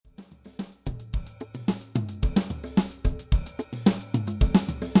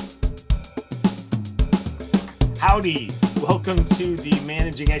Howdy. Welcome to the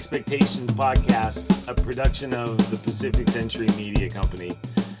Managing Expectations podcast, a production of the Pacific Century Media Company.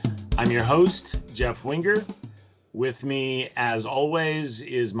 I'm your host, Jeff Winger. With me, as always,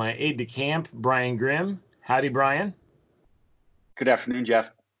 is my aide-de-camp, Brian Grimm. Howdy, Brian. Good afternoon,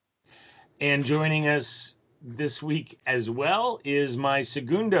 Jeff. And joining us this week as well is my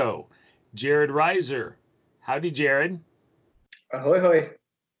segundo, Jared Reiser. Howdy, Jared. Ahoy, hoy.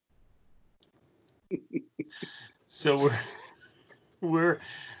 So we're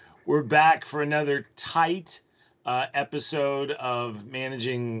back for another tight episode of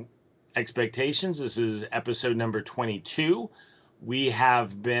Managing Expectations. This is episode number 22. We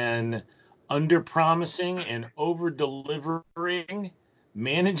have been under-promising and over-delivering,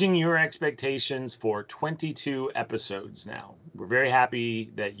 managing your expectations for 22 episodes now. We're very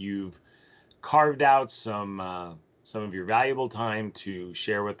happy that you've carved out some of your valuable time to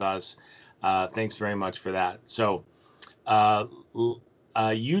share with us. Thanks very much for that. So,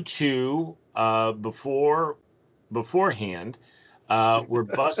 you two, beforehand, were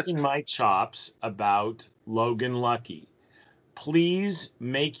busting my chops about Logan Lucky. Please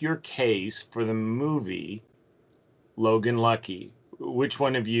make your case for the movie Logan Lucky. Which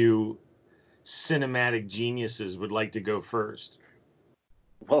one of you cinematic geniuses would like to go first?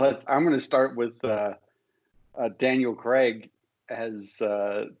 Well, I'm going to start with Daniel Craig as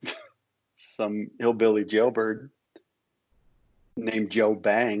some hillbilly jailbird named Joe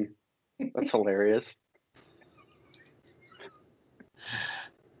Bang. That's hilarious.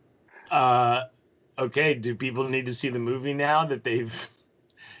 Okay, do people need to see the movie now that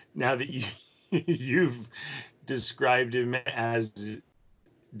you've described him as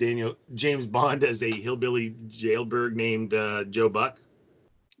James Bond as a hillbilly jailbird named Joe Buck?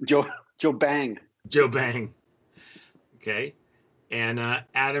 Joe Bang. Joe Bang. Okay. And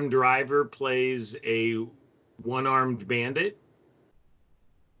Adam Driver plays a one-armed bandit.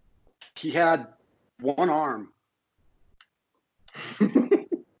 He had one arm.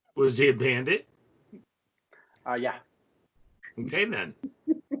 Was he a bandit? Yeah. Okay, then.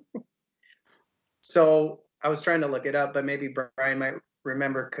 So I was trying to look it up, but maybe Brian might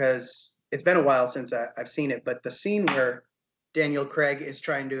remember because it's been a while since I've seen it. But the scene where Daniel Craig is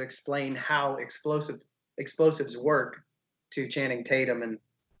trying to explain how explosives work to Channing Tatum and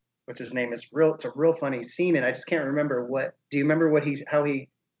what's his name, it's a real funny scene, and I just can't remember what. Do you remember how he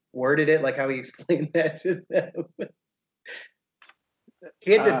worded it, like how he explained that to them?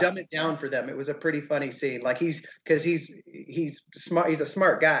 He had to dumb it down for them. It was a pretty funny scene. Like he's smart. He's a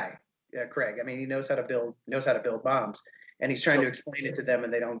smart guy, Craig. I mean, he knows how to build bombs, and he's trying to explain it to them,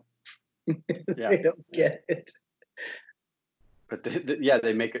 and they don't. They don't get it. But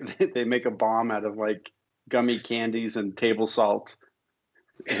they make a bomb out of like gummy candies and table salt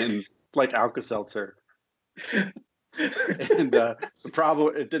and like Alka-Seltzer. And the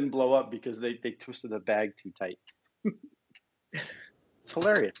problem, it didn't blow up because they twisted the bag too tight. It's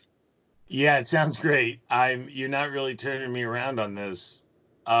hilarious. Yeah, it sounds great. You're not really turning me around on this.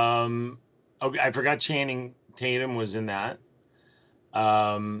 Okay, I forgot Channing Tatum was in that.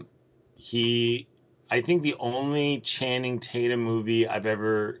 I think the only Channing Tatum movie I've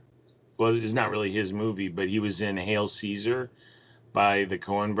ever, well, it's not really his movie, but he was in Hail Caesar by the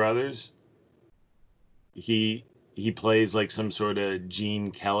Coen brothers. He plays like some sort of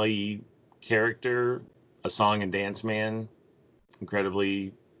Gene Kelly character, a song and dance man,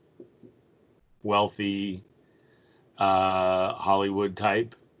 incredibly wealthy Hollywood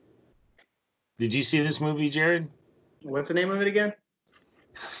type. Did you see this movie, Jared? What's the name of it again?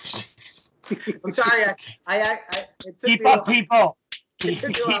 I'm sorry. Keep up, people. Keep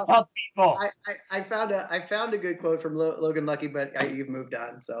up, people. I found a good quote from Logan Lucky, but you've moved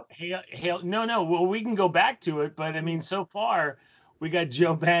on. So no. Well, we can go back to it, but I mean, so far we got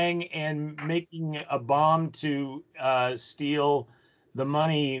Joe Bang and making a bomb to steal the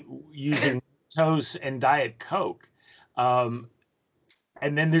money using toast and Diet Coke, and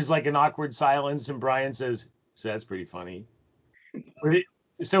then there's like an awkward silence, and Brian says, "So that's pretty funny."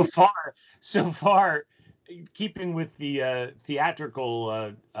 So far, keeping with the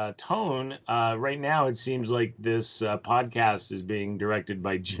theatrical tone, right now it seems like this podcast is being directed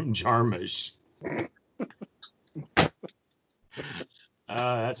by Jim Jarmusch.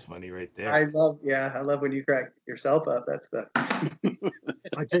 That's funny right there. I love when you crack yourself up. That's the.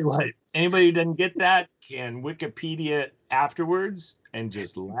 I tell you what, anybody who doesn't get that can Wikipedia afterwards and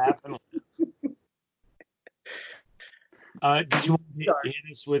just laugh and laugh. Did you want to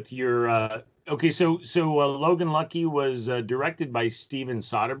hit us with your? Okay, so Logan Lucky was directed by Steven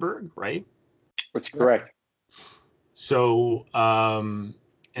Soderbergh, right? That's correct. So, and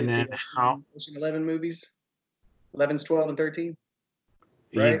then how? Ocean 11 movies. 11s, 12, and 13.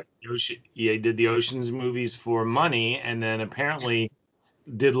 He, Right? he did the Oceans movies for money, and then apparently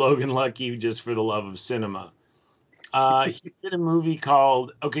did Logan Lucky just for the love of cinema. He did a movie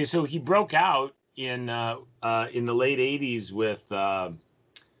called, okay, so he broke out in the late 80s with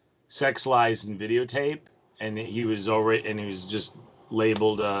Sex, Lies, and Videotape, and he was just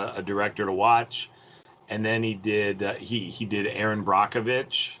labeled a director to watch. And then he did Aaron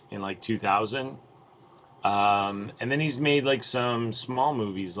Brockovich in like 2000. And then he's made like some small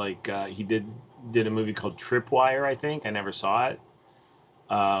movies, like he did a movie called Tripwire, I think. I never saw it.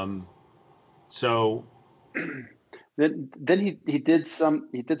 So Then he did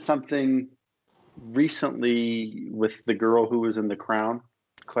something recently with the girl who was in The Crown,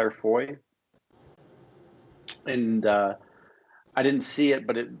 Claire Foy, and I didn't see it,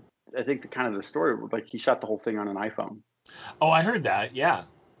 but I think the story, like, he shot the whole thing on an iPhone. Oh, I heard that. Yeah,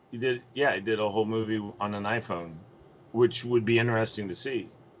 he did. Yeah, he did a whole movie on an iPhone, which would be interesting to see.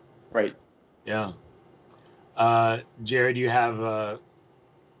 Right. Yeah. Jared, you have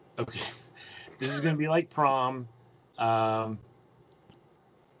okay. This is going to be like prom.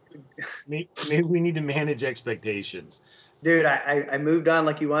 Maybe we need to manage expectations. Dude, I moved on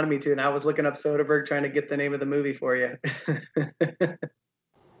like you wanted me to, and I was looking up Soderbergh trying to get the name of the movie for you.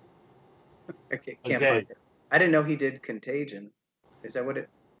 Okay, can't find it. I didn't know he did Contagion. Is that what it?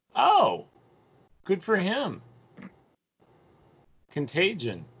 Oh, good for him.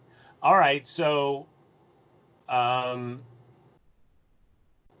 Contagion. All right, so have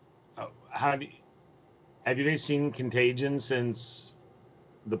you guys seen Contagion since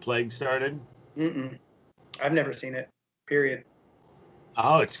the plague started? Mm-mm. I've never seen it. Period.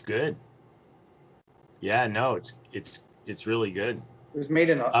 Oh, it's good. Yeah, no, it's really good. It was made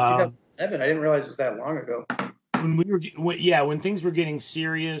in 2011. I didn't realize it was that long ago. When things were getting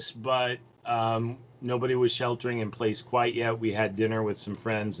serious, but nobody was sheltering in place quite yet. We had dinner with some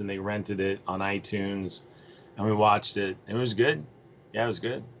friends, and they rented it on iTunes, and we watched it. It was good. Yeah, it was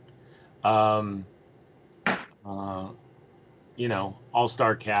good.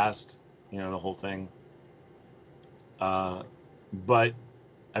 All-star cast, the whole thing. But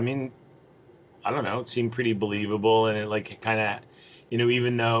I mean, I don't know, it seemed pretty believable, and it like kind of,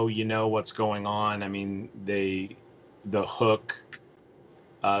 even though what's going on, I mean, the hook,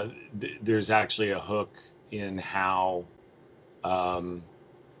 there's actually a hook in how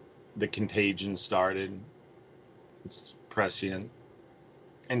the Contagion started. It's prescient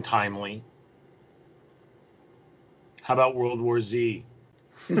and timely. How about World War Z?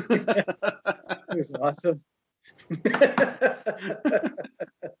 It was awesome.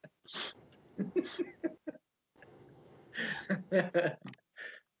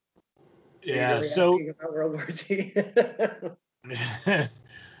 Yeah, so about World War Z.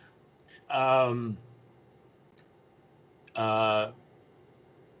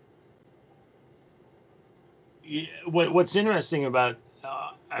 What's interesting about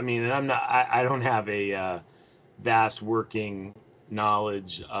and I don't have a vast working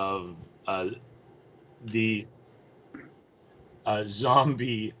knowledge of the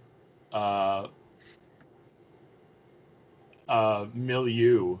zombie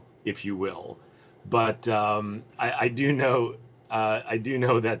milieu, if you will, but I do know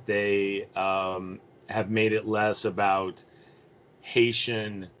that they have made it less about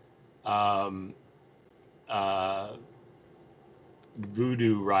Haitian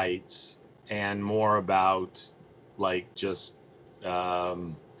voodoo rites and more about like just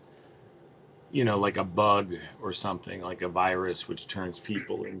like a bug or something, like a virus which turns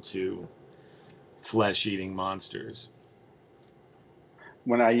people into flesh-eating monsters.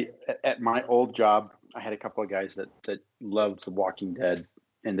 When at my old job, I had a couple of guys that loved The Walking Dead,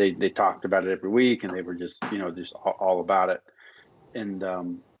 and they talked about it every week, and they were just just all about it. And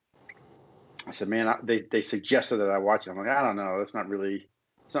I said, man, they suggested that I watch it. I'm like, I don't know, it's not really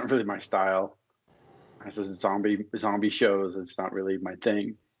my style. I said, zombie shows, it's not really my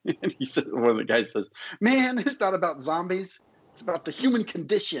thing. And he said, one of the guys says, man, it's not about zombies, it's about the human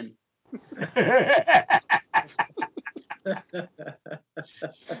condition.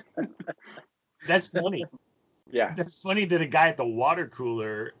 That's funny. Yeah, that's funny that a guy at the water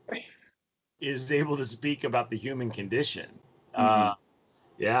cooler is able to speak about the human condition. Mm-hmm.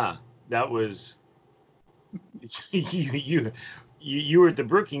 Yeah, that was you were at the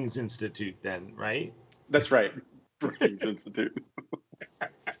Brookings Institute then, right? That's right, Brookings Institute.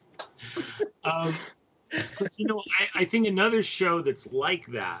 But I think another show that's like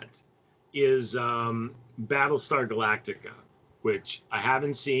that is Battlestar Galactica, which I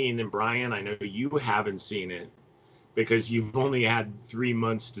haven't seen, and Brian, I know you haven't seen it because you've only had 3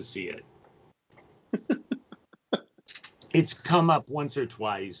 months to see it. It's come up once or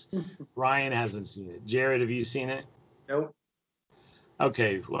twice. Ryan hasn't seen it. Jared, have you seen it? Nope.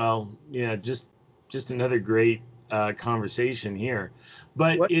 Okay, well, yeah, just another great conversation here.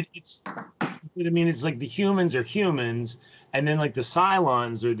 But What? I mean, it's like the humans are humans, and then like the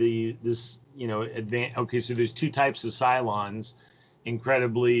Cylons are this advanced. Okay, so there's two types of Cylons,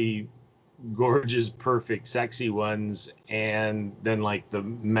 incredibly gorgeous, perfect, sexy ones, and then like the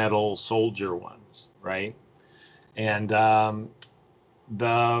metal soldier ones, right? And the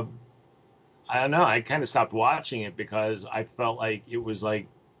I don't know. I kind of stopped watching it because I felt like it was like,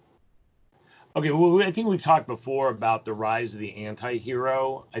 okay, well, I think we've talked before about the rise of the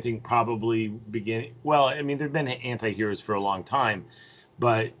anti-hero. I think probably beginning, well, I mean, there've been anti-heroes for a long time,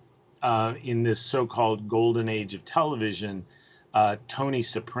 but in this so-called golden age of television, Tony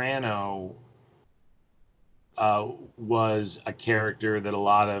Soprano was a character that a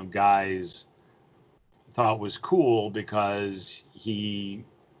lot of guys thought was cool because he,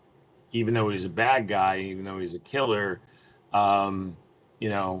 even though he's a bad guy, even though he's a killer, you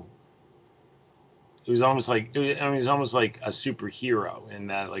know, it was almost like, I mean, he's almost like a superhero in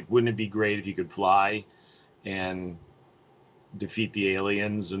that, like, wouldn't it be great if you could fly and defeat the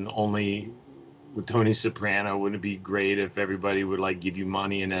aliens? And only with Tony Soprano, wouldn't it be great if everybody would like give you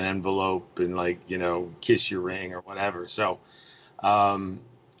money in an envelope and like, kiss your ring or whatever? So,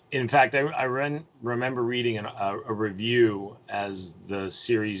 in fact, I remember reading a review as the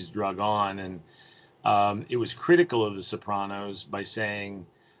series drug on, and it was critical of The Sopranos by saying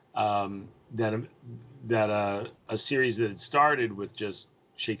that a series that had started with just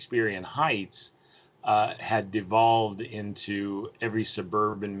Shakespearean heights had devolved into every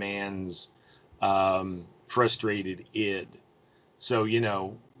suburban man's frustrated id. So,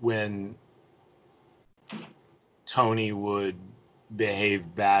 when Tony would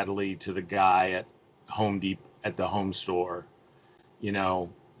behave badly to the guy at Home Depot at the home store,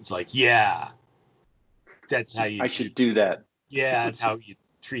 it's like, yeah, that's how you. I should do that. Yeah, that's how you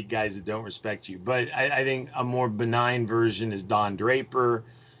treat guys that don't respect you. But I think a more benign version is Don Draper,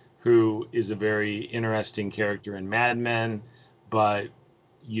 who is a very interesting character in Mad Men, but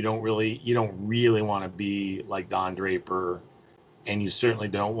you don't really want to be like Don Draper, and you certainly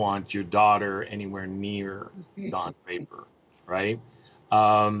don't want your daughter anywhere near Don Draper, right?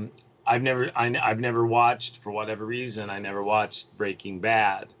 I've never watched, for whatever reason, I never watched Breaking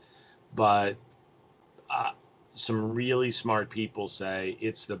Bad, but some really smart people say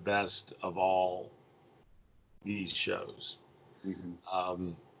it's the best of all these shows.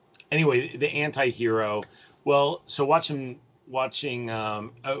 Mm-hmm. Anyway, the anti-hero. Well, so watching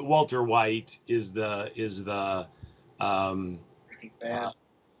Walter White is the he's the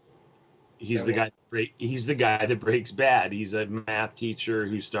guy he's the guy that breaks bad. He's a math teacher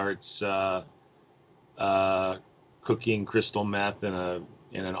who starts cooking crystal meth in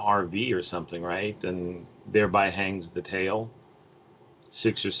an RV or something, right? And thereby hangs the tale.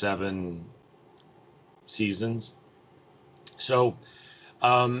 6 or 7 seasons. So,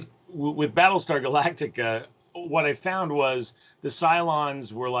 with Battlestar Galactica, what I found was the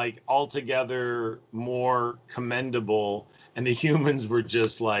Cylons were like altogether more commendable, and the humans were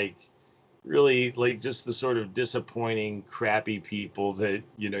just like really like just the sort of disappointing, crappy people that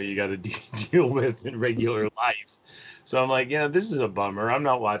you got to deal with in regular life. So I'm like, this is a bummer. I'm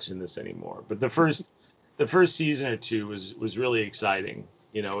not watching this anymore. But the first season or two was really exciting.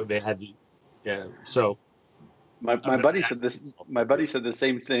 They had so. My buddy said this. My buddy said the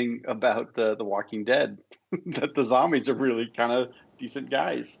same thing about the Walking Dead, that the zombies are really kind of decent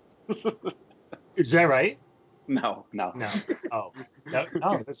guys. Is that right? No. Oh,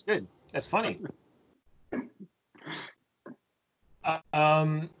 no, that's good. That's funny.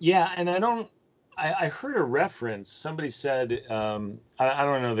 Yeah, and I heard a reference. Somebody said, I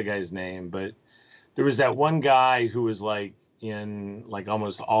don't know the guy's name, but there was that one guy who was like in like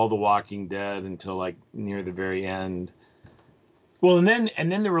almost all the Walking Dead until like near the very end. Well, and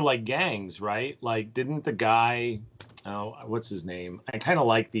then there were like gangs, right? Like, didn't the guy, what's his name? I kind of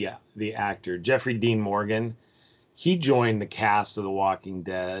like the actor, Jeffrey Dean Morgan. He joined the cast of The Walking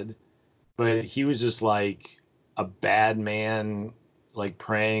Dead, but he was just like a bad man, like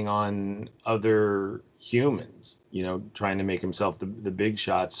preying on other humans, trying to make himself the big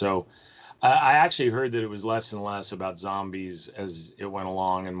shot. So I actually heard that it was less and less about zombies as it went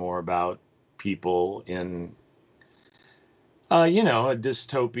along and more about people in, a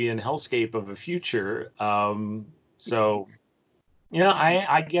dystopian hellscape of a future. So,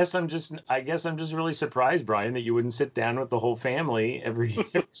 I guess I'm just really surprised, Brian, that you wouldn't sit down with the whole family every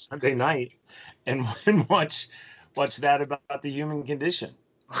Sunday night and watch that about the human condition.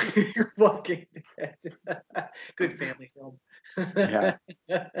 Walking Dead. Good family film. Yeah.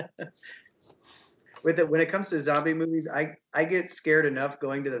 When it comes to zombie movies, I get scared enough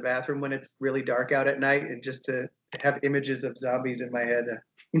going to the bathroom when it's really dark out at night, and just to have images of zombies in my head.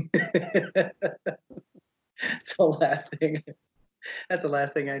 It's the last thing. That's the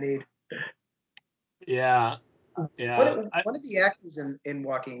last thing I need. Yeah. Yeah. One of the actors in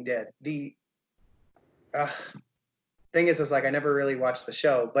Walking Dead, the thing is like I never really watched the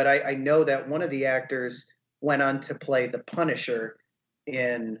show, but I know that one of the actors went on to play the Punisher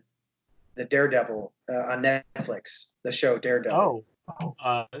in the Daredevil on Netflix, the show Daredevil.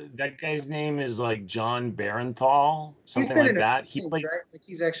 That guy's name is like John Barenthal, something like that. He played. Right? Like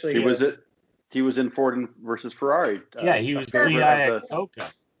he's actually. He was in Ford versus Ferrari. Yeah, he was Lee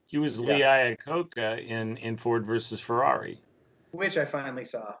Iacocca. He was Lee Iacocca in Ford versus Ferrari, which I finally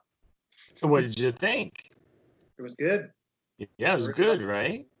saw. What did you think? It was good. Yeah, it was good,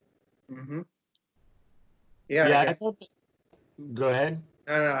 right? Mm-hmm. Yeah. I thought go ahead.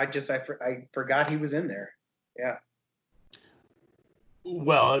 No. I forgot he was in there. Yeah.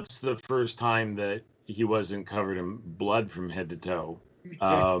 Well, it's the first time that he wasn't covered in blood from head to toe.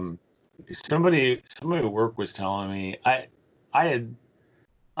 Somebody at work was telling me I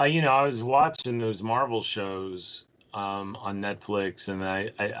was watching those Marvel shows on Netflix, and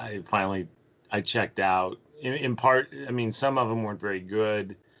I finally checked out. In part, I mean, some of them weren't very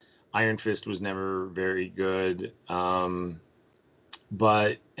good. Iron Fist was never very good,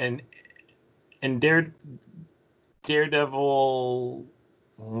 but and Daredevil. Daredevil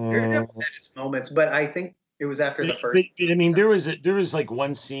had its moments, but I think it was after the first. But, I mean, there was like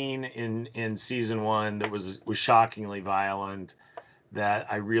one scene in season 1 that was shockingly violent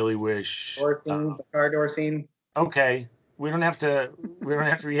that I really wish. The car door scene. Okay, we don't have to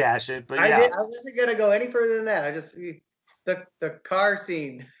rehash it, but I wasn't gonna go any further than that. I just the car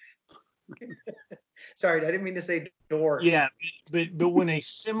scene. Sorry, I didn't mean to say door. Yeah, but when a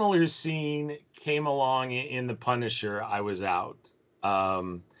similar scene came along in The Punisher, I was out. I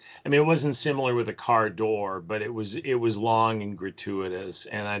mean, it wasn't similar with a car door, but it was long and gratuitous,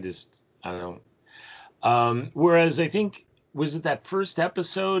 and I don't. Whereas I think, was it that first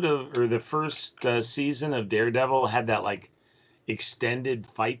episode or the first season of Daredevil had that like extended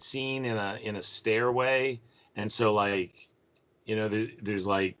fight scene in a stairway, and so like, there's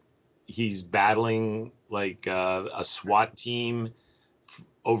like he's battling like a SWAT team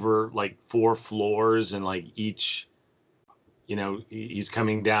over like 4 floors, and like each. He's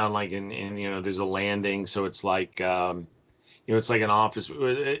coming down like in there's a landing, so it's like it's like an office.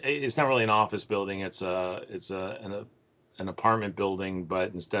 It's not really an office building. It's an apartment building,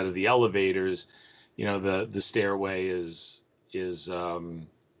 but instead of the elevators, the stairway is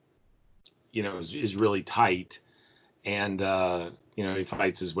really tight, and he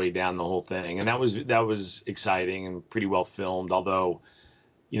fights his way down the whole thing, and that was exciting and pretty well filmed, although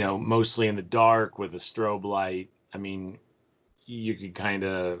mostly in the dark with a strobe light. I mean, you kind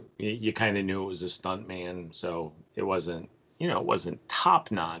of knew it was a stunt man, so it wasn't top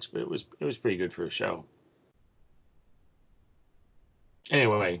notch, but it was pretty good for a show.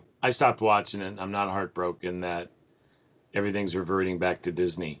 Anyway, I stopped watching it. I'm not heartbroken that everything's reverting back to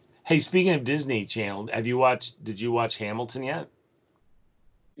Disney. Hey, speaking of Disney Channel, did you watch Hamilton yet?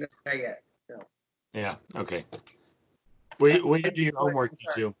 No, not yet. No. Yeah. Okay. Where you do your homework,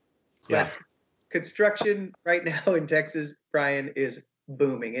 you? Yeah. Construction right now in Texas, Brian, is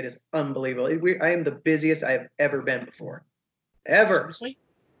booming. It is unbelievable. I am the busiest I have ever been before. Ever. Seriously?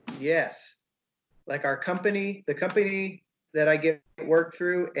 Yes. Like the company that I get work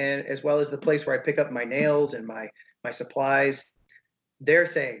through, and as well as the place where I pick up my nails and my supplies, they're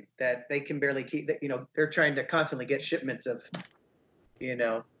saying that they can barely keep that. They're trying to constantly get shipments of,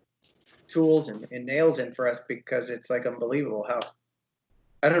 tools and nails in for us, because it's like unbelievable how,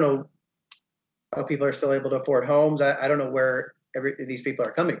 I don't know how people are still able to afford homes. I don't know where these people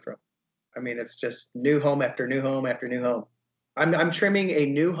are coming from. I mean, it's just new home after new home after new home. I'm trimming a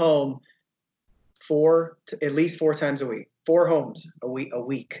new home at least 4 times a week. 4 homes a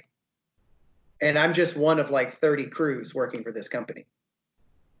week. And I'm just one of like 30 crews working for this company.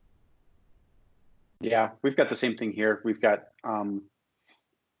 Yeah, we've got the same thing here. We've got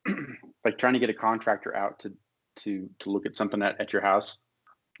like trying to get a contractor out to look at something at your house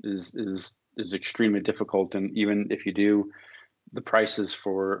is extremely difficult, and even if you do, the prices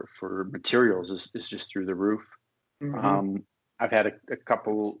for materials is just through the roof. Mm-hmm. I've had a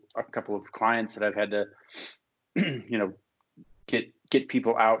couple of clients that I've had to get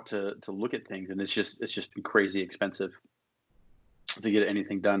people out to look at things, and it's just been crazy expensive to get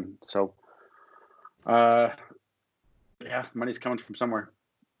anything done. So yeah, money's coming from somewhere.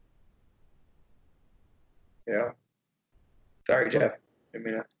 Yeah. Sorry, Jeff. I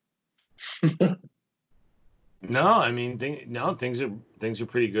mean, No, I mean, things are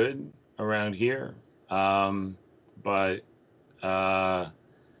pretty good around here. But I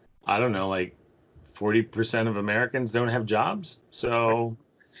don't know, like 40% of Americans don't have jobs, so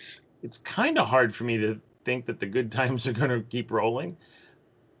it's kind of hard for me to think that the good times are going to keep rolling.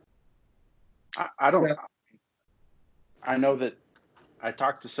 I don't. I know that I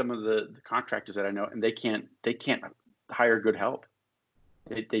talked to some of the contractors that I know, and they can't hire good help.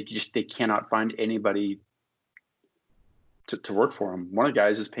 They cannot find anybody to work for them. One of the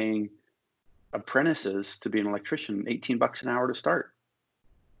guys is paying apprentices to be an electrician $18 an hour to start.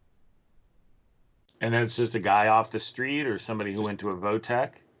 And that's just a guy off the street or somebody who went to a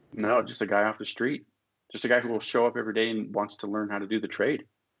Votech? No, just a guy off the street. Just a guy who will show up every day and wants to learn how to do the trade.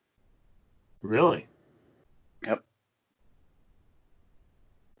 Really? Yep.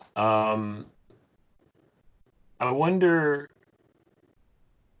 I wonder,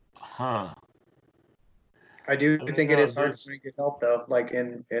 huh? I do I don't think know, it is hard there's- to get help though, like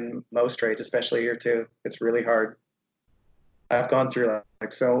in most trades, especially here too. It's really hard. I've gone through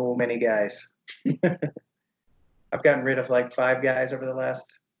like so many guys. I've gotten rid of like 5 guys over the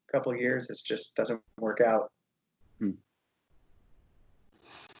last couple of years. It just doesn't work out. Hmm.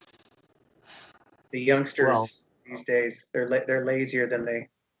 The youngsters Well- these days, they're lazier than they.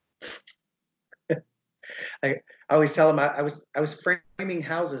 I always tell them I was framing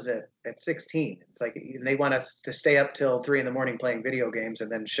houses at 16. It's like, and they want us to stay up till 3 a.m. playing video games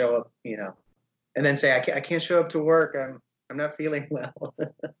and then show up, and then say I can't show up to work. I'm not feeling well.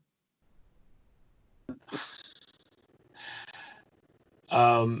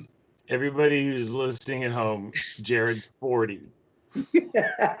 Everybody who's listening at home, Jared's 40.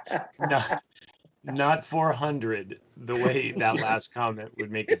 Not 400, the way that last comment would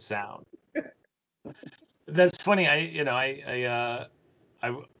make it sound. That's funny. I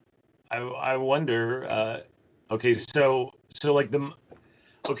wonder. Okay, so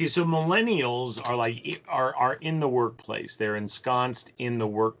millennials are like are in the workplace. They're ensconced in the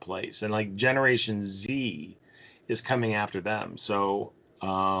workplace, and like Generation Z is coming after them. So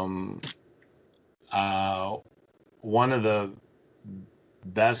one of the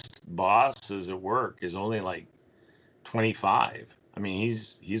best bosses at work is only like 25. I mean,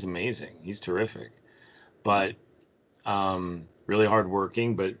 he's amazing. He's terrific, but really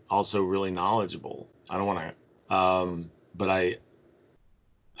hardworking, but also really knowledgeable. I don't want to, but I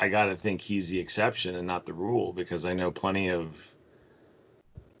got to think he's the exception and not the rule, because I know plenty of,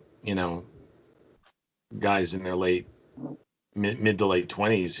 guys in their mid to late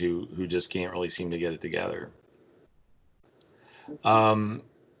 20s who just can't really seem to get it together.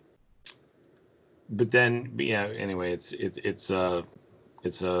 But then, yeah, anyway, it's a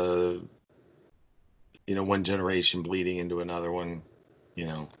one generation bleeding into another one,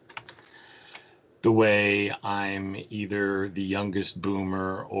 the way I'm either the youngest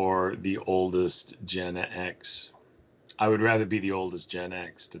boomer or the oldest Gen X. I would rather be the oldest Gen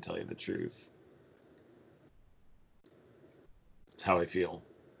X, to tell you the truth. That's how I feel.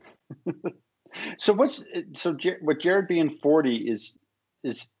 So with Jared being 40 is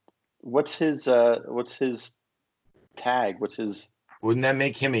what's his tag? What's his? Wouldn't that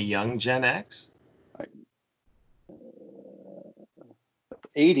make him a young Gen X?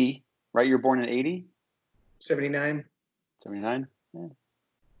 80, right? You're born in 80? 79. 79? Yeah.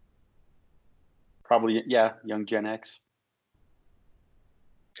 Probably, yeah, young Gen X.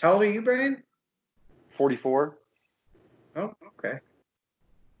 How old are you, Brian? 44. Oh, okay.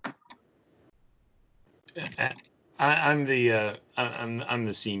 I'm the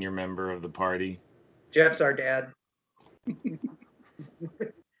senior member of the party. Jeff's our dad.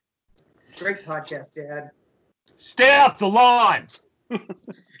 Great podcast, Dad. Stay off the lawn.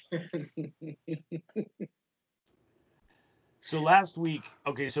 So last week,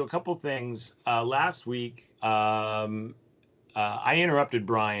 okay, so a couple things. Last week, I interrupted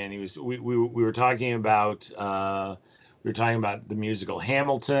Brian. We were talking about the musical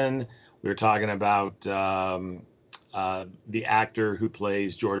Hamilton. We were talking about the actor who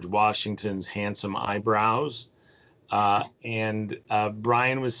plays George Washington's handsome eyebrows, and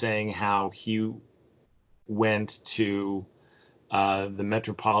Brian was saying how he went to the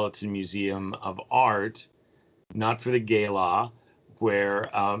Metropolitan Museum of Art, not for the gala, where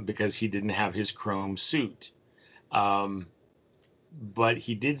because he didn't have his chrome suit, but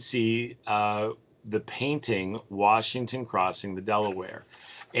he did see the painting Washington Crossing the Delaware,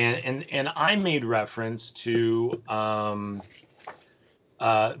 and I made reference to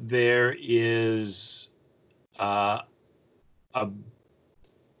there is a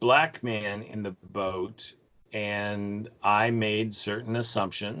black man in the boat and I made certain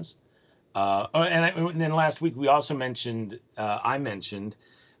assumptions. And then last week we also mentioned, I mentioned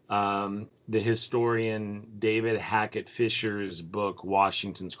the historian David Hackett Fisher's book,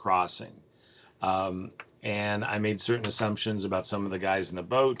 Washington's Crossing. And I made certain assumptions about some of the guys in the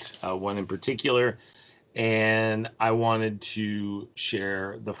boat, one in particular, and I wanted to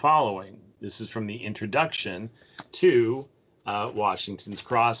share the following. This is from the introduction to Washington's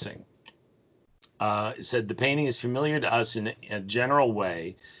Crossing. It said, the painting is familiar to us in a general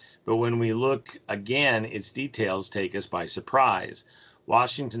way, but when we look again, its details take us by surprise.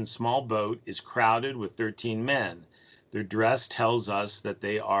 Washington's small boat is crowded with 13 men. Their dress tells us that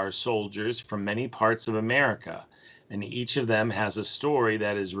they are soldiers from many parts of America, and each of them has a story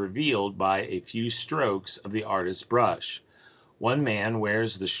that is revealed by a few strokes of the artist's brush. One man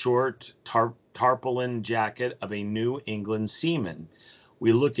wears the short tarpaulin jacket of a New England seaman.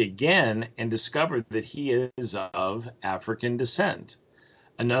 We look again and discover that he is of African descent.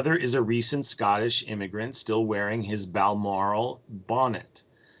 Another is a recent Scottish immigrant still wearing his Balmoral bonnet.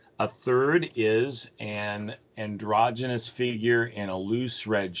 A third is an androgynous figure in a loose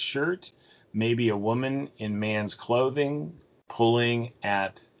red shirt, maybe a woman in man's clothing, pulling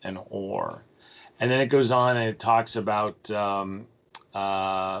at an oar. And then it goes on and it talks about the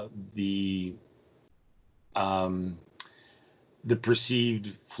perceived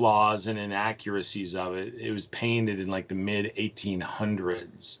flaws and inaccuracies of it. It was painted in like the mid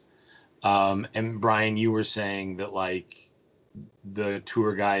 1800s. And Brian, you were saying that like the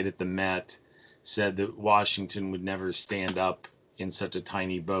tour guide at the Met said that Washington would never stand up in such a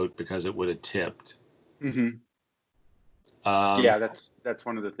tiny boat because it would have tipped. Mm-hmm. Yeah, that's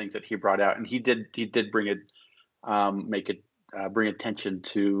one of the things that he brought out, and he did bring it, bring attention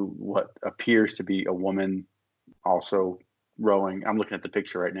to what appears to be a woman also rowing. I'm looking at the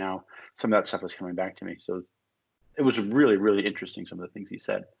picture right now. Some of that stuff was coming back to me, so it was really, really interesting. Some of the things he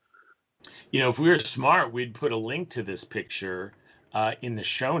said. You know, if we were smart, we'd put a link to this picture in the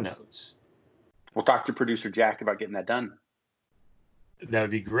show notes. We'll talk to producer Jack about getting that done. That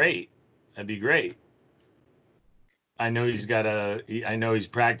would be great. That'd be great. I know he's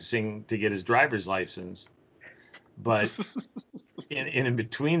practicing to get his driver's license, but in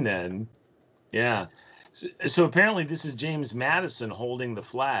between then, yeah. So apparently this is James Madison holding the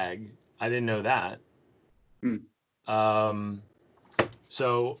flag. I didn't know that.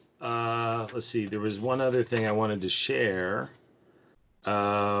 So let's see. There was one other thing I wanted to share.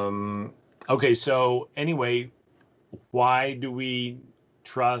 Okay, so anyway, why do we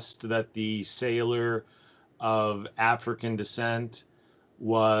trust that the sailor of African descent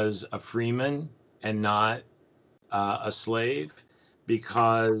was a freeman and not a slave?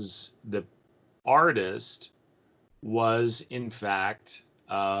 Because the artist was, in fact,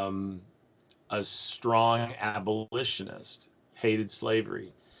 a strong abolitionist, hated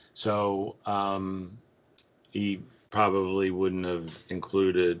slavery. So he probably wouldn't have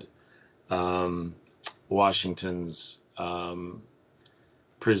included Washington's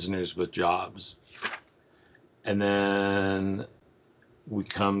prisoners with jobs. And then we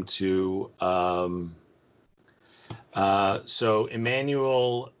come to, so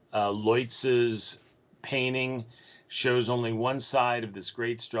Emmanuel Leutz's painting shows only one side of this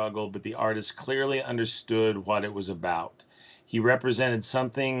great struggle, but the artist clearly understood what it was about. He represented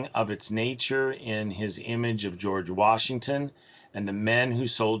something of its nature in his image of George Washington and the men who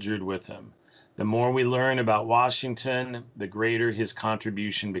soldiered with him. The more we learn about Washington, the greater his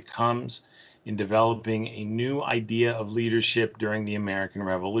contribution becomes in developing a new idea of leadership during the American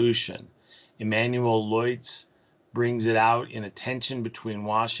Revolution. Emmanuel Leutz brings it out in a tension between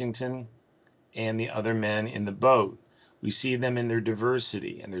Washington and the other men in the boat. We see them in their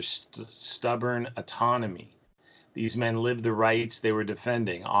diversity and their stubborn autonomy. These men lived the rights they were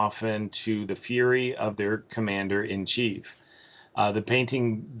defending, often to the fury of their commander-in-chief. The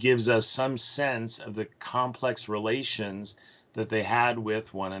painting gives us some sense of the complex relations that they had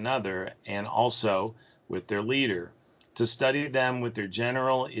with one another and also with their leader. To study them with their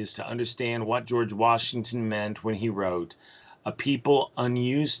general is to understand what George Washington meant when he wrote, "A people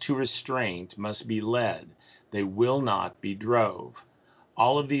unused to restraint must be led. They will not be drove."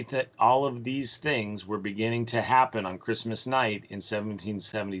 All of these things were beginning to happen on Christmas night in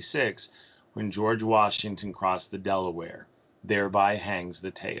 1776 when George Washington crossed the Delaware. Thereby hangs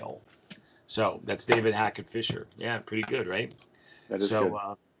the tale. So that's David Hackett Fisher. Yeah, pretty good, right? That is good.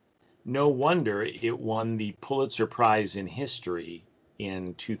 No wonder it won the Pulitzer Prize in History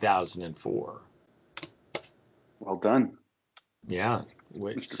in 2004. Well done. Yeah.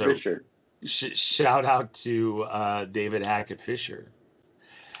 Mr. Fisher. Shout out to David Hackett Fisher.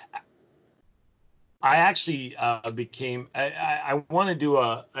 I actually became. I want to do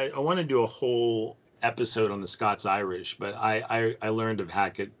I want to do a whole episode on the Scots Irish, but I learned of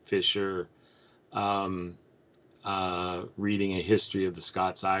Hackett Fisher, um, reading a history of the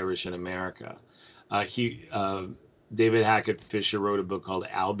Scots Irish in America. He David Hackett Fisher wrote a book called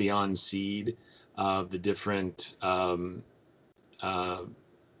Albion Seed, of the different uh,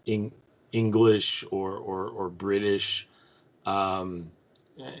 English or British um,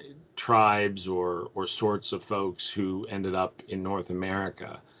 tribes or sorts of folks who ended up in North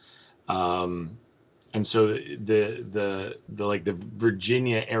America. Um, and so the like the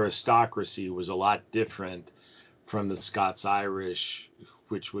Virginia aristocracy was a lot different from the Scots Irish,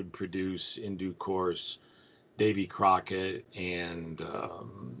 which would produce in due course Davy Crockett and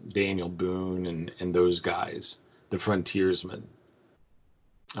Daniel Boone and those guys, the frontiersmen.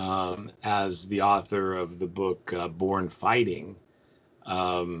 As the author of the book Born Fighting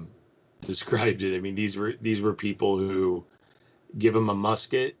um, described it, I mean these were people who give them a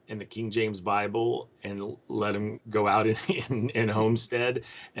musket and the King James Bible and let them go out in homestead,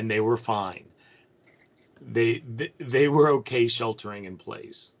 and they were fine. They were okay sheltering in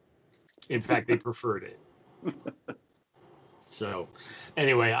place. In fact, they preferred it. So,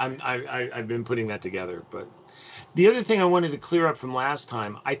 anyway, I've been putting that together. But the other thing I wanted to clear up from last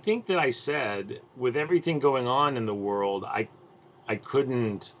time, I think that I said with everything going on in the world, I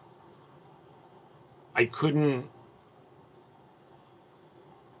couldn't I couldn't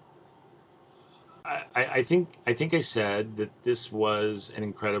I think I said that this was an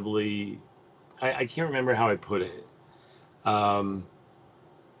incredibly I can't remember how I put it. Um,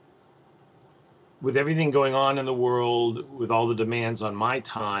 with everything going on in the world, with all the demands on my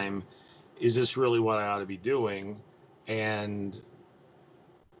time, is this really what I ought to be doing? And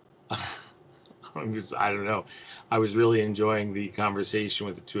I don't know. I was really enjoying the conversation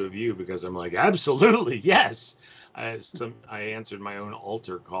with the two of you because I'm like, absolutely, yes. I answered my own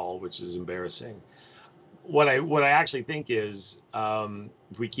altar call, which is embarrassing. What I actually think is,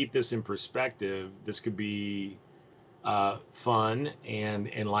 if we keep this in perspective, this could be fun and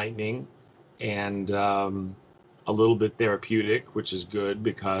enlightening and a little bit therapeutic, which is good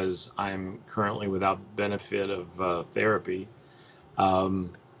because I'm currently without benefit of therapy.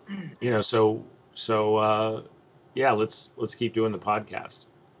 Um, yeah, let's keep doing the podcast.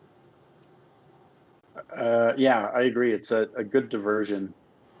 Yeah, I agree. It's a good diversion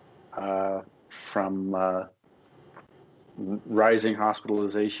from rising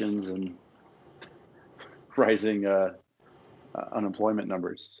hospitalizations and rising unemployment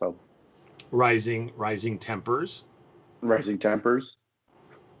numbers. So Rising tempers. rising tempers,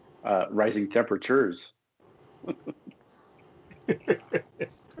 rising temperatures.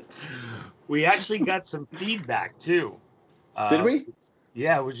 We actually got some feedback too. Did we?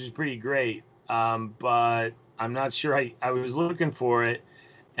 Yeah, which is pretty great. But I'm not sure. I was looking for it,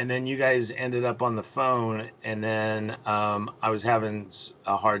 and then you guys ended up on the phone, and then I was having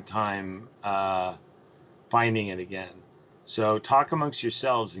a hard time finding it again. So talk amongst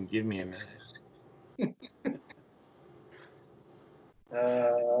yourselves and give me a minute.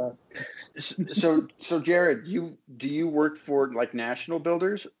 So Jared, do you work for like national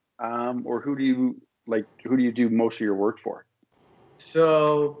builders, or who do you do most of your work for?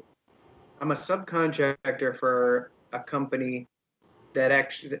 So I'm a subcontractor for a company that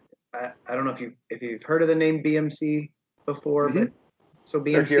actually, I don't know if you've heard of the name BMC before, Mm-hmm. but so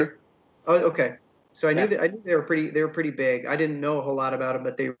They're BMC. here. Oh, okay. So I Yeah. knew they were pretty big. I didn't know a whole lot about them,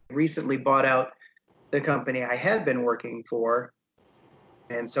 but they recently bought out the company I had been working for,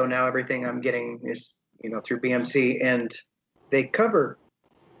 and so now everything I'm getting is through BMC, and they cover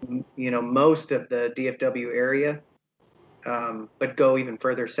most of the DFW area, but go even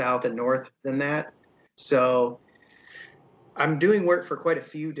further south and north than that. So I'm doing work for quite a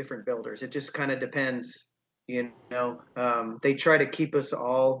few different builders. It just kind of depends, They try to keep us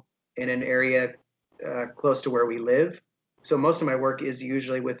all in an area close to where we live. So most of my work is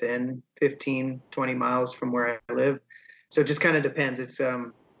usually within 15, 20 miles from where I live. So it just kind of depends. It's,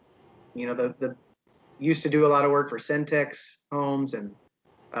 the used to do a lot of work for Centex Homes, and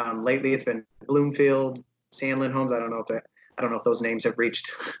lately it's been Bloomfield, Sandlin Homes. I don't know if those names have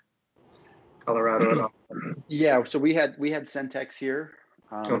reached Colorado at all. Yeah, so we had Centex here.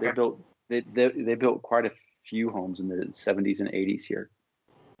 Okay. They built quite a few homes in the 70s and 80s here.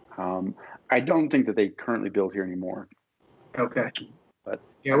 I don't think that they currently build here anymore. Okay. But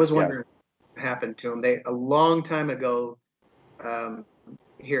yeah, I was wondering what happened to them. They a long time ago,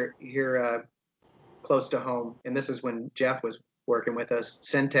 here close to home, and this is when Jeff was working with us.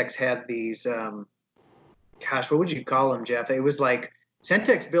 Centex had these, gosh, what would you call them, Jeff? It was like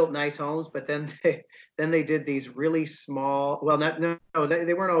Centex built nice homes, but then they did these really small. Well,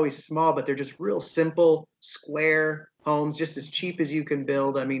 they weren't always small, but they're just real simple square homes, just as cheap as you can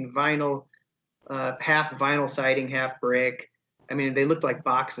build. I mean, vinyl, half vinyl siding, half brick. I mean, they looked like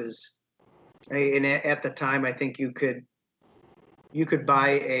boxes. And at the time, I think you could buy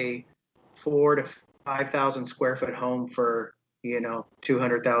a 4 to 5,000 square foot home for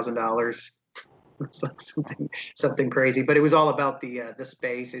 $200,000. It's like something crazy, but it was all about the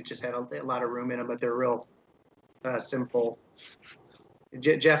space. It just had a lot of room in them, but they're real simple.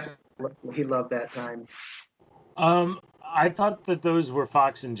 Jeff, he loved that time. I thought that those were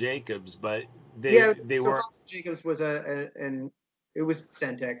Fox and Jacobs, but they were. Fox and Jacobs was it was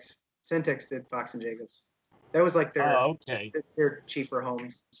Centex. Centex did Fox and Jacobs. That was like their cheaper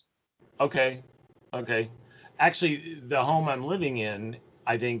homes. Okay. Actually, the home I'm living in,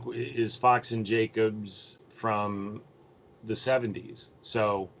 I think, is Fox and Jacobs from the 70s.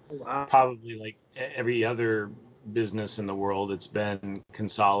 So probably like every other business in the world, it's been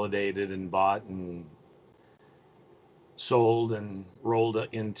consolidated and bought and sold and rolled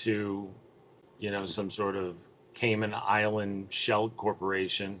into, some sort of Cayman Island shell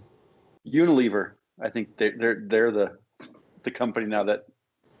corporation. Unilever, I think they're the company now that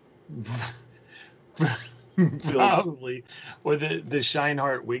probably, or the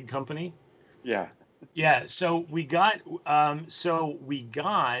Scheinhart Wig Company. Yeah. So we got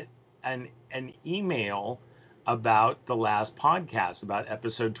an email about the last podcast, about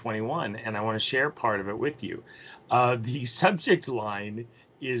episode 21, and I want to share part of it with you. The subject line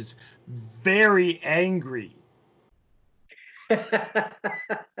is very angry.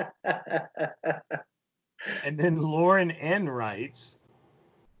 And then Lauren N writes,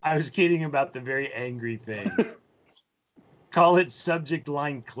 I was kidding about the very angry thing. Call it subject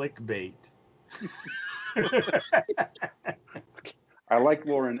line clickbait. I like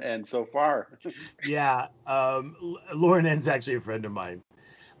Lauren N so far. Yeah. Lauren N's actually a friend of mine.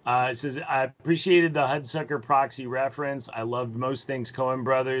 It says, I appreciated the Hudsucker proxy reference. I loved most things Coen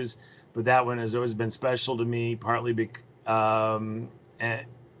Brothers, but that one has always been special to me, partly because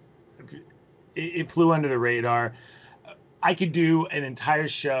it flew under the radar. I could do an entire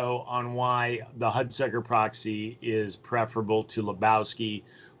show on why the Hudsucker proxy is preferable to Lebowski,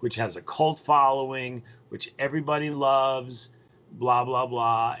 which has a cult following, which everybody loves, blah, blah,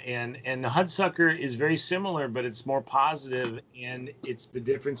 blah. And the Hudsucker is very similar, but it's more positive, and it's the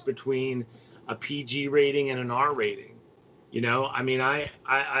difference between a PG rating and an R rating. I mean,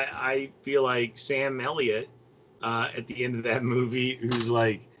 I feel like Sam Elliott at the end of that movie, who's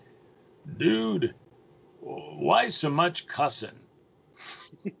like, dude, why so much cussing?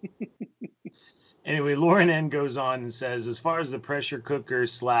 Anyway, Lauren N goes on and says, as far as the pressure cooker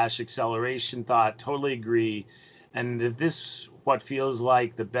 / acceleration thought, totally agree. And if this what feels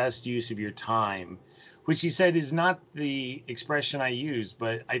like the best use of your time, which he said is not the expression I use,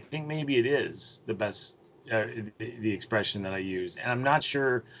 but I think maybe it is the best, the expression that I use. And I'm not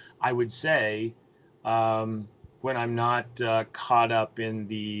sure I would say, when I'm not caught up in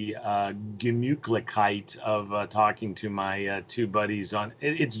the Gemütlichkeit of talking to my two buddies on,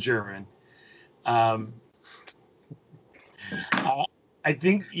 it's German. I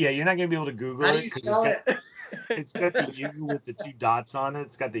think, you're not going to be able to Google How it. do you spell it? It's got the U with the two dots on it.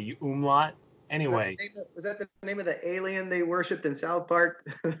 It's got the umlaut. Anyway. Was that the name of the alien they worshipped in South Park?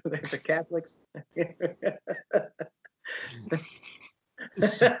 The Catholics? No,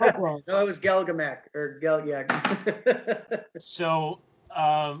 it was Gelgamek or So,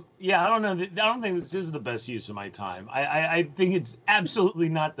 I don't know. I don't think this is the best use of my time. I think it's absolutely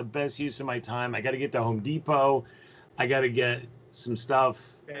not the best use of my time. I got to get to Home Depot. I got to get some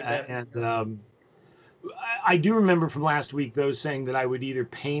stuff. And I do remember from last week, though, saying that I would either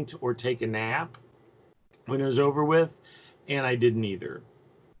paint or take a nap when it was over with. And I didn't either.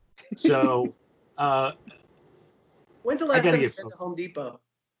 So, when's the last time you've been to Home Depot?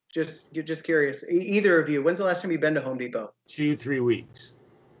 Just curious. Either of you, when's the last time you've been to Home Depot? 2-3 weeks.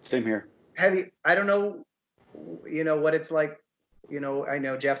 Same here. Have you? I don't know. What it's like. I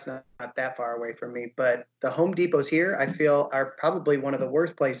know Jeff's not that far away from me, but the Home Depots here, I feel, are probably one of the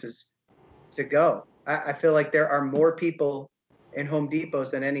worst places to go. I feel like there are more people in Home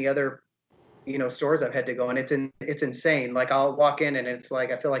Depots than any other, stores I've had to go, and it's insane. Like, I'll walk in and it's like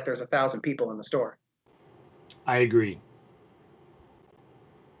I feel like there's 1,000 people in the store. I agree.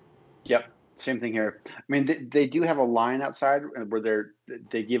 Yep, same thing here. I mean, they do have a line outside where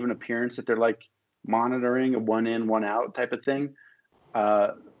they give an appearance that they're like monitoring a one in, one out type of thing,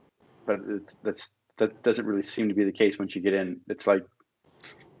 but that doesn't really seem to be the case once you get in. It's like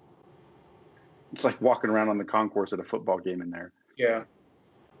walking around on the concourse at a football game in there. Yeah.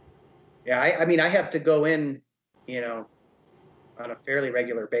 Yeah. I mean, I have to go in, you know, on a fairly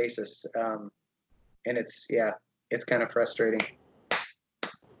regular basis. And it's kind of frustrating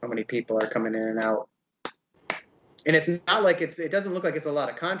how many people are coming in and out. And it's not like it doesn't look like it's a lot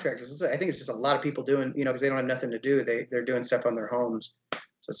of contractors. I think it's just a lot of people doing, you know, because they don't have nothing to do. They're doing stuff on their homes.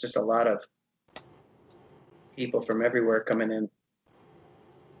 So it's just a lot of people from everywhere coming in.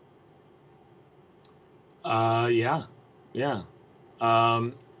 Yeah.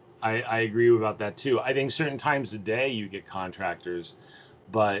 I agree about that too. I think certain times of day you get contractors,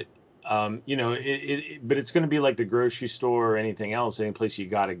 but you know, but it's going to be like the grocery store or anything else, any place you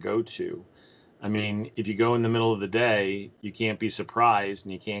got to go to. I mean, if you go in the middle of the day, you can't be surprised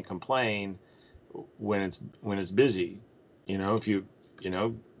and you can't complain when it's busy. You know, if you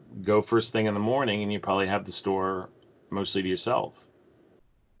go first thing in the morning and you probably have the store mostly to yourself.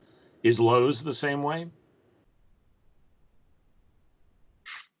 Is Lowe's the same way?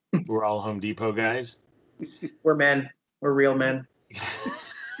 We're all Home Depot guys. We're men. We're real men.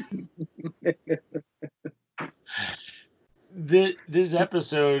 This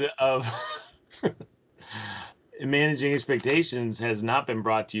episode of Managing Expectations has not been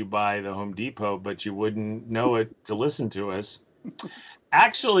brought to you by the Home Depot, but you wouldn't know it to listen to us.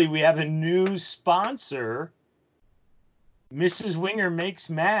 Actually, we have a new sponsor. Mrs. Winger makes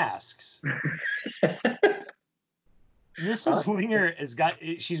masks. Mrs. Winger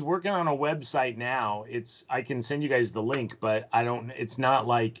she's working on a website now. I can send you guys the link, but it's not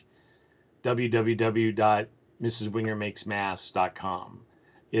like www.mrswingermakesmasks.com.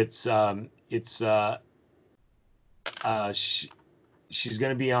 She's going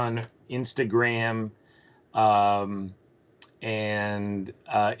to be on Instagram, and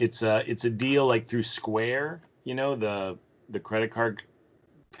it's a deal like through Square, you know, the credit card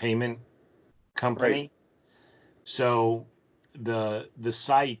payment company. Right. So the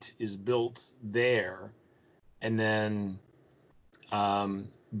site is built there, and then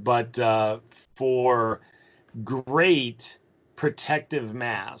but for great protective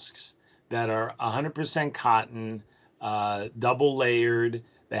masks that are 100% cotton, double layered.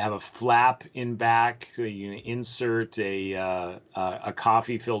 They have a flap in back, so you can insert a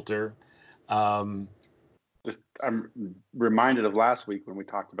coffee filter. I'm reminded of last week when we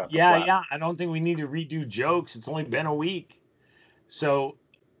talked about the flap. Yeah. I don't think we need to redo jokes. It's only been a week, so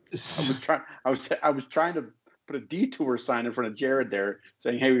I was trying to put a detour sign in front of Jared there,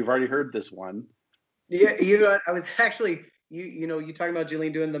 saying, "Hey, we've already heard this one." Yeah, you know, I was actually you talking about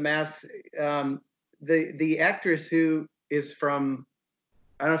Jolene doing the masks. The actress who is from,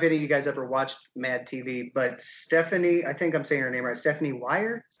 I don't know if any of you guys ever watched Mad TV, but Stephanie, I think I'm saying her name right. Stephanie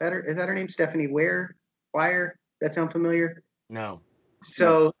Wire, is that her name? Stephanie Wire. That sound familiar? No.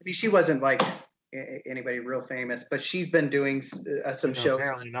 So I mean, she wasn't like anybody real famous, but she's been doing some shows.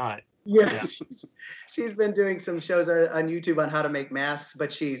 Apparently not. Yeah. She's been doing some shows on YouTube on how to make masks,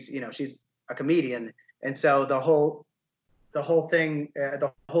 but she's a comedian, and so the whole thing,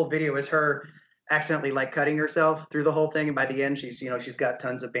 the whole video is her accidentally like cutting herself through the whole thing, and by the end she's got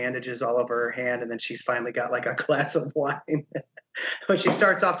tons of bandages all over her hand, and then she's finally got like a glass of wine. But she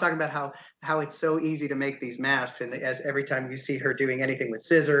starts off talking about how it's so easy to make these masks, and as every time you see her doing anything with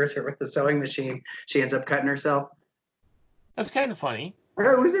scissors or with the sewing machine, she ends up cutting herself. That's kind of funny.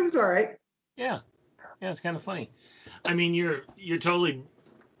 It was all right. Yeah, it's kind of funny. I mean, you're totally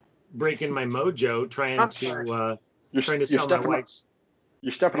breaking my mojo trying to sell my wife's.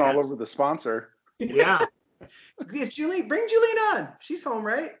 You're stepping all over the sponsor. Yeah. Yes, Julie, bring Julene on. She's home,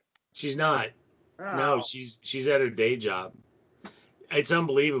 right? She's not. Oh. No, she's at her day job. It's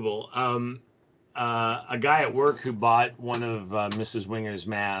unbelievable. A guy at work who bought one of Mrs. Winger's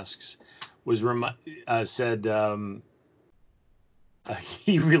masks said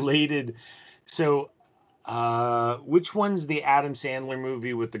he related. So, which one's the Adam Sandler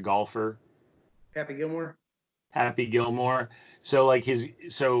movie with the golfer? Happy Gilmore. Happy Gilmore. So like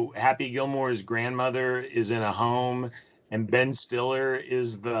Happy Gilmore's grandmother is in a home, and Ben Stiller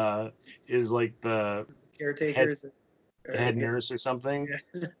is like the caretaker, head nurse or something.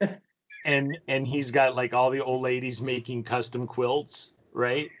 Yeah. and he's got like all the old ladies making custom quilts,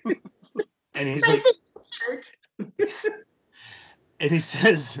 right? And he's like, and he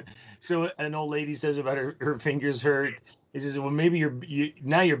says, so an old lady says about her fingers hurt. He says, well, maybe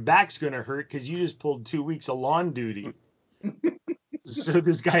now your back's going to hurt because you just pulled 2 weeks of lawn duty. So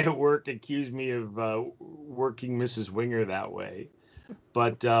this guy at work accused me of working Mrs. Winger that way.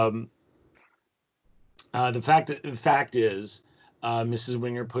 But the fact is, Mrs.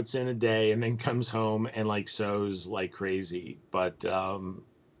 Winger puts in a day and then comes home and like sews like crazy. But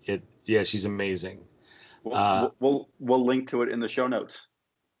she's amazing. We'll link to it in the show notes.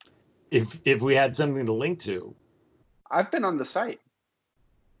 If we had something to link to. I've been on the site.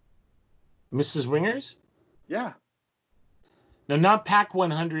 Mrs. Wingers? Yeah. No, not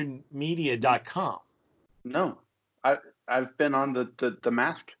pack100media.com. No. I've been on the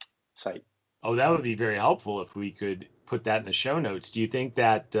mask site. Oh, that would be very helpful if we could put that in the show notes. Do you think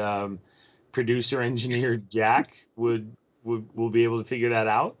that producer engineer Jack will be able to figure that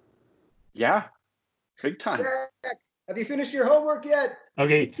out? Yeah. Big time. Jack, have you finished your homework yet?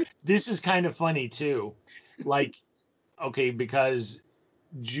 Okay, this is kind of funny too. Like, okay, because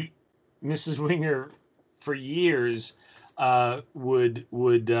Mrs. Winger for years would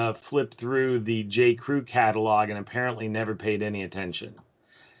flip through the J. Crew catalog and apparently never paid any attention.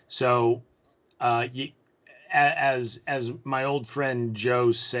 So, as my old friend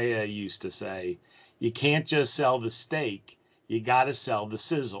Joe Saya used to say, you can't just sell the steak, you got to sell the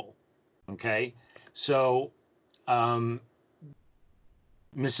sizzle. Okay, so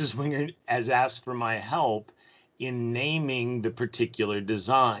Mrs. Winger has asked for my help in naming the particular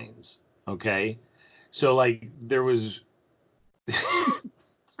designs. Okay, so like there was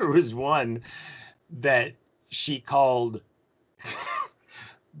one that she called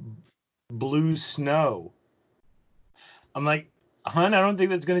Blue Snow. I'm like, hon, I don't think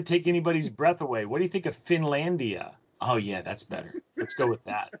that's going to take anybody's breath away. What do you think of Finlandia? Oh yeah, that's better. Let's go with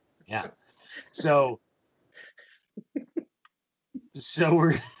that. Yeah. So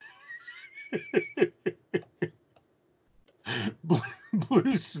we're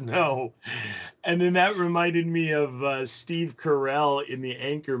Blue Snow. And then that reminded me of Steve Carell in the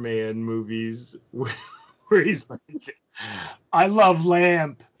Anchorman movies where he's like, I love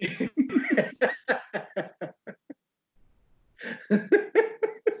lamp.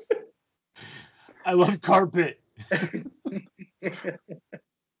 I love carpet.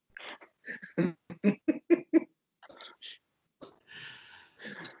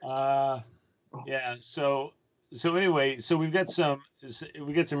 Yeah, so anyway, so we've got some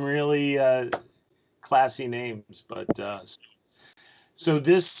really classy names, but so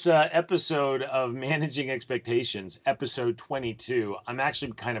this episode of Managing Expectations, episode 22, I'm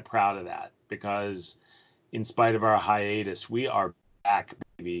actually kind of proud of that because in spite of our hiatus, we are back,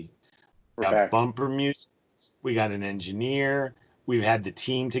 baby. We got bumper music, we got an engineer, we've had the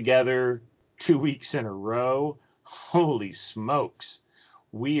team together 2 weeks in a row. Holy smokes.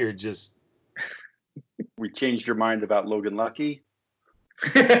 We are just... We changed your mind about Logan Lucky?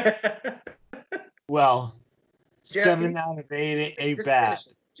 Well, Jeff, 7 out of 8 ain't bad.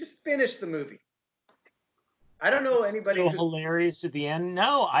 Just finish the movie. I don't know anybody so hilarious at the end.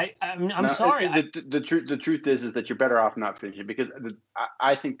 No, I'm sorry. The truth is that you're better off not finishing because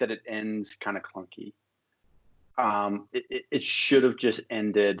I think that it ends kind of clunky. It should have just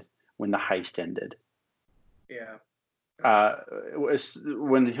ended when the heist ended. Yeah.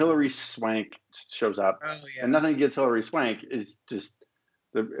 When Hilary Swank shows up, and nothing against Hilary Swank, is just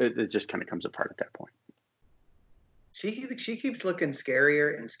it just kind of comes apart at that point. She keeps looking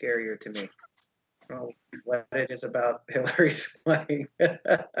scarier and scarier to me. I don't know what it is about Hilary Swank.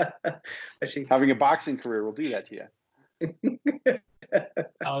 Having a boxing career will do that to you.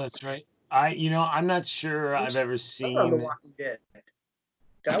 Oh, that's right. I'm not sure I've ever seen The Walking Dead.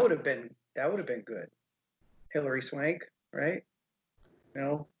 That would have been good. Hilary Swank, right?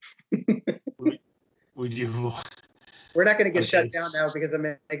 No. Would you? We're not going to get shut down now because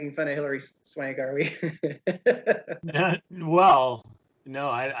I'm making fun of Hilary Swank, are we? Well, no,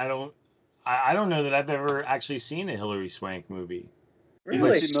 I don't. I don't know that I've ever actually seen a Hilary Swank movie.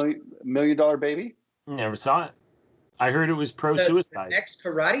 Really? You see Million Dollar Baby? Never saw it. I heard it was pro-suicide. The next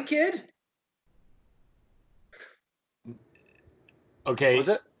Karate Kid? Okay. Was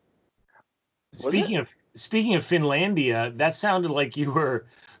it? Speaking of Finlandia, that sounded like you were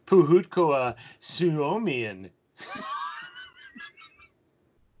Puhutkoa Suomian.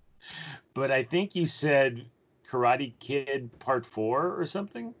 But I think you said Karate Kid Part 4 or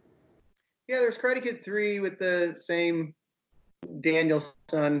something? Yeah, there's Karate Kid 3 with the same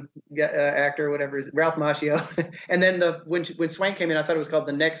Danielson actor, whatever is it, Ralph Macchio. And then when Swank came in, I thought it was called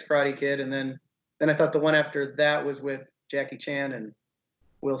The Next Karate Kid. And then I thought the one after that was with Jackie Chan and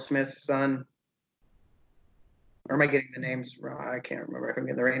Will Smith's son. Or am I getting the names wrong? I can't remember if I'm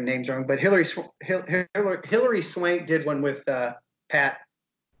getting the right names wrong. But Hilary Swank did one with Pat.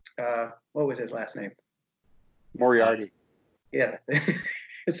 What was his last name? Moriarty. Yeah,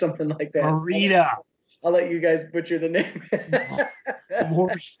 something like that. Marita. I'll let you guys butcher the name.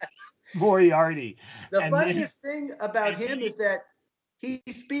 Moriarty. The funniest thing about him is that he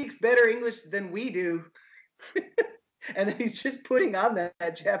speaks better English than we do. And then he's just putting on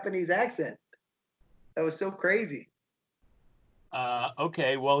that Japanese accent. That was so crazy.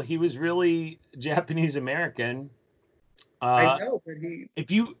 Okay, well, he was really Japanese American. I know, but If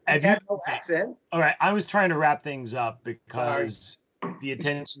you had no okay, accent. all right, I was trying to wrap things up Sorry. because the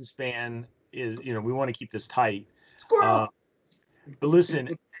attention span is, we want to keep this tight. Squirrel. But listen,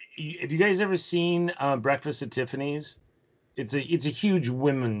 have you guys ever seen Breakfast at Tiffany's? It's a huge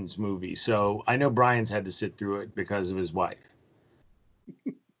women's movie, so I know Brian's had to sit through it because of his wife,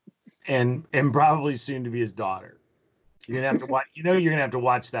 and probably soon to be his daughter. You're gonna have to watch. You're gonna have to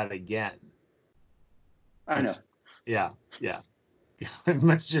watch that again. I know. Yeah. It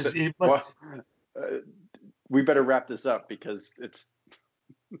must just. It must. Well, we better wrap this up because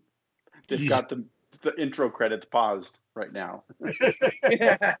they've got the intro credits paused right now.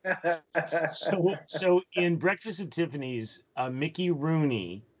 So in Breakfast at Tiffany's, Mickey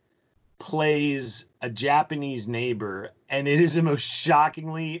Rooney plays a Japanese neighbor, and it is the most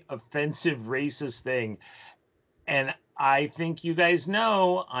shockingly offensive, racist thing. And I think you guys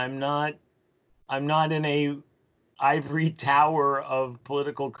know I'm not in a ivory tower of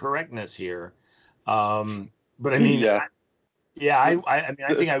political correctness here. But I mean, yeah. I mean,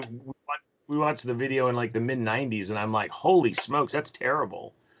 I think we watched the video in like the mid '90s, and I'm like, holy smokes, that's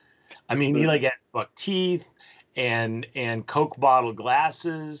terrible. I mean, he like has buck teeth and Coke bottle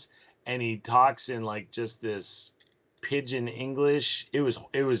glasses, and he talks in like just this pidgin English. It was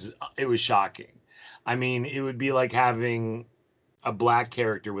shocking. I mean, it would be like having a black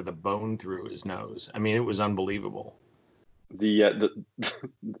character with a bone through his nose. I mean, it was unbelievable. The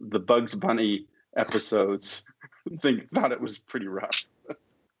Bugs Bunny episodes thought it was pretty rough.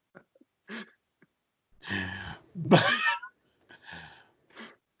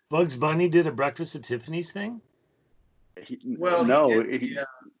 Bugs Bunny did a Breakfast at Tiffany's thing? He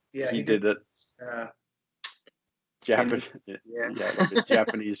did it. Japanese, like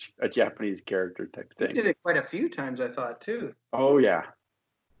a Japanese character type thing. He did it quite a few times, I thought, too. Oh yeah,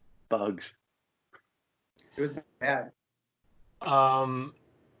 Bugs. It was bad.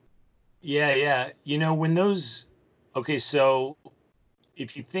 Yeah. When those. Okay, so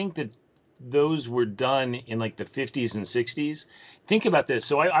if you think that those were done in like the 50s and 60s, think about this.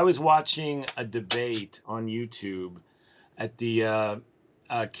 So I was watching a debate on YouTube at the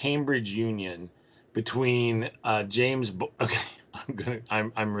Cambridge Union between James. Okay,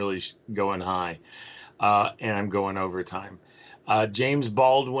 I'm really going high, and I'm going overtime. James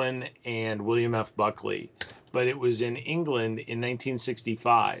Baldwin and William F. Buckley, but it was in England in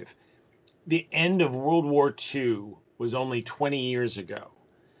 1965. The end of World War II was only 20 years ago.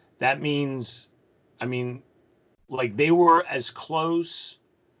 That means, I mean, like they were as close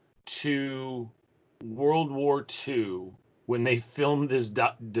to World War II when they filmed this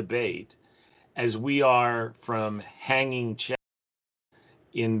debate as we are from hanging chest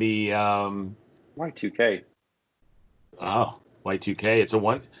in the Y2K. Oh, Y2K.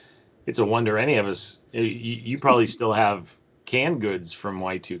 It's a wonder any of us. You probably still have canned goods from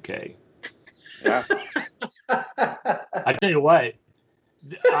Y2K. Yeah. I tell you what,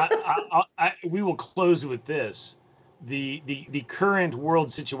 we will close with this. The current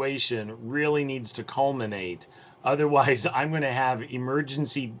world situation really needs to culminate. Otherwise, I'm going to have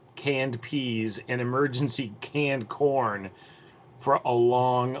emergency canned peas and emergency canned corn for a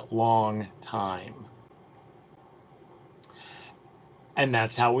long, long time. And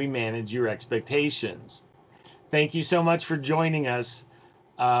that's how we manage your expectations. Thank you so much for joining us.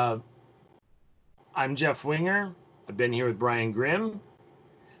 I'm Jeff Winger. I've been here with Brian Grimm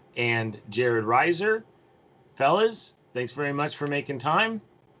and Jared Reiser. Fellas, thanks very much for making time.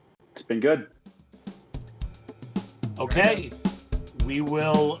 It's been good. Okay, we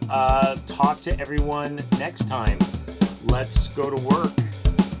will talk to everyone next time. Let's go to work.